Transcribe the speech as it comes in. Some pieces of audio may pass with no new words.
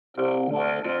The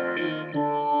weather in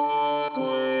Brooklyn.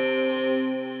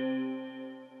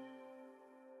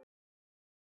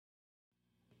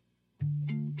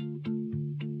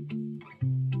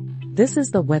 This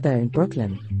is the weather in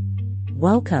Brooklyn.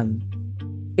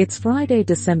 Welcome. It's Friday,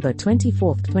 December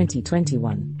 24th,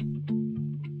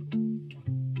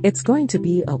 2021. It's going to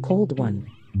be a cold one.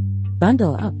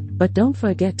 Bundle up, but don't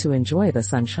forget to enjoy the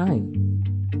sunshine.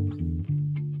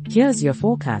 Here's your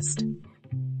forecast.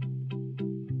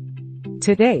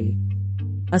 Today,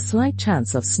 a slight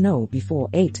chance of snow before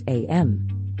 8 a.m.,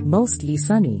 mostly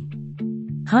sunny.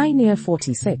 High near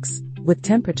 46, with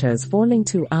temperatures falling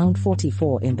to around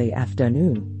 44 in the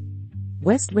afternoon.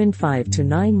 West wind 5 to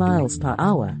 9 miles per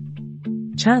hour.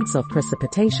 Chance of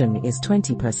precipitation is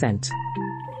 20%.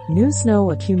 New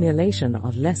snow accumulation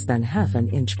of less than half an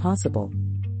inch possible.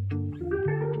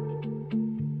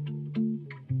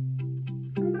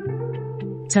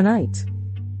 Tonight,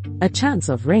 a chance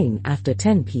of rain after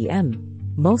 10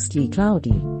 p.m., mostly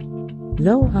cloudy.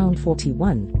 Low around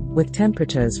 41, with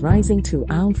temperatures rising to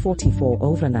around 44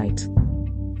 overnight.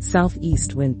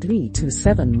 Southeast wind 3 to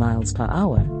 7 miles per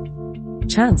hour.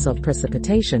 Chance of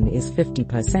precipitation is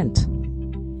 50%.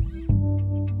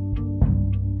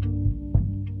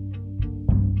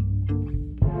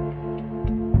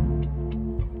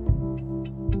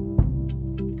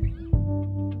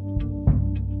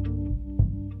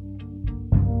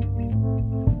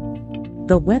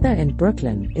 The Weather in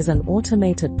Brooklyn is an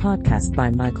automated podcast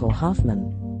by Michael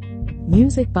Hoffman.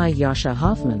 Music by Yasha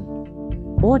Hoffman.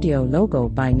 Audio logo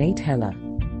by Nate Heller.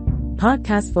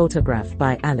 Podcast photograph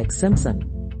by Alex Simpson.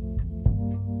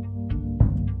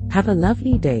 Have a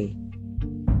lovely day.